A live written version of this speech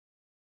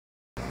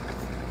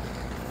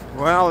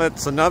Well,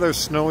 it's another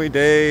snowy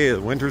day. The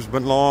winter's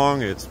been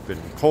long. It's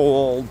been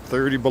cold,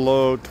 30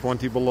 below,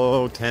 20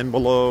 below, 10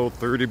 below,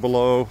 30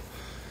 below.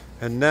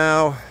 And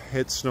now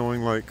it's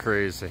snowing like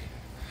crazy.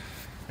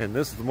 And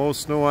this is the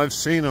most snow I've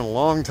seen in a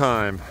long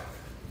time.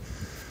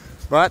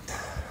 But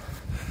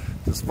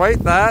despite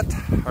that,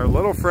 our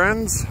little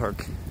friends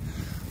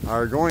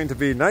are going to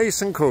be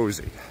nice and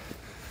cozy.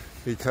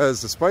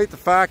 Because despite the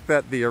fact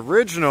that the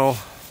original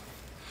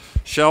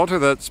shelter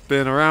that's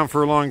been around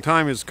for a long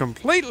time is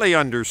completely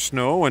under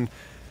snow, and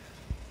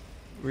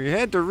we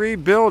had to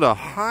rebuild a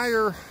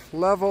higher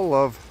level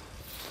of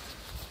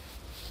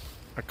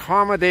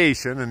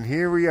accommodation, and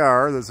here we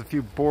are. There's a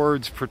few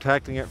boards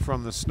protecting it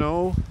from the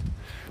snow.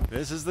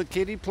 This is the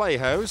kiddie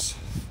playhouse,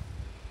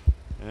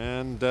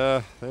 and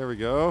there we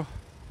go.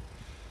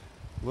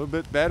 A little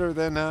bit better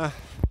than the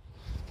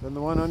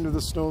one under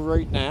the snow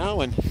right now.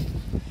 And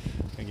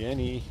again,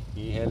 he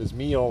had his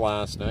meal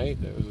last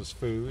night. That was his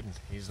food.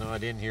 He's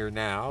not in here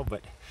now,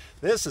 but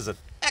this is an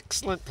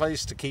excellent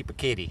place to keep a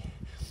kitty.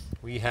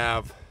 We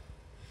have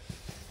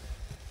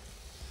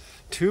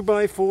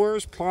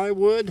 2x4s,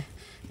 plywood,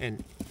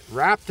 and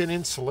wrapped in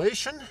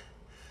insulation.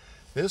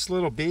 This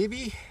little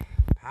baby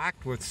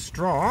packed with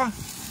straw,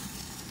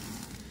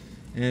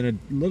 and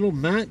a little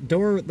mat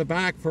door at the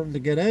back for him to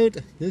get out.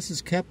 This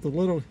has kept the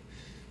little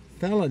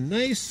fella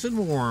nice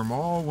and warm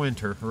all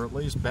winter, or at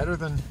least better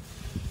than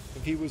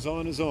if he was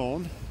on his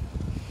own.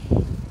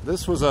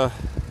 This was an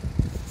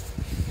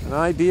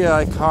idea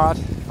I caught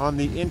on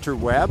the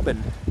interweb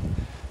and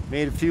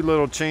made a few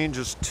little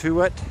changes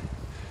to it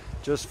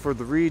just for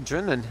the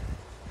region, and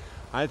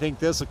I think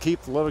this will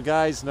keep the little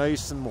guys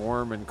nice and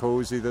warm and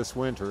cozy this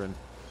winter. And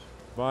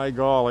by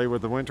golly,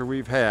 with the winter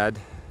we've had,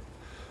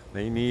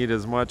 they need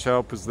as much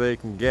help as they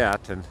can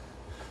get. And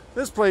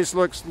this place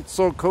looks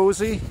so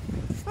cozy,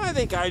 I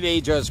think I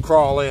may just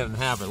crawl in and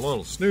have a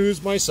little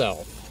snooze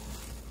myself.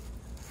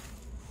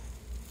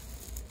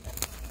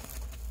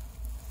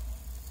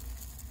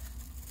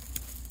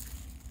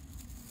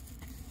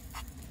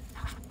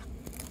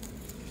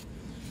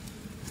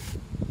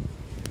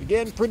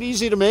 Again, pretty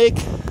easy to make.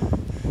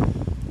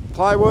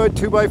 Plywood,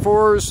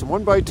 2x4s,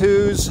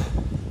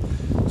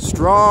 1x2s,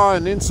 straw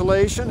and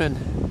insulation, and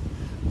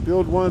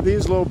build one of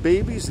these little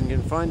babies, and you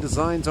can find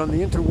designs on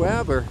the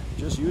interweb, or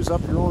just use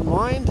up your own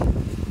mind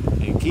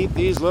and keep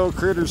these little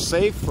critters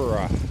safe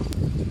for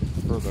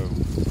the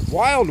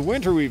wild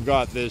winter we've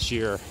got this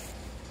year.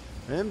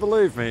 And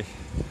believe me,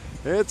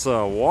 it's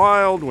a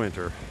wild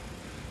winter.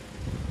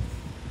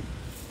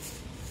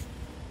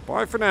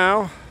 Bye for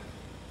now.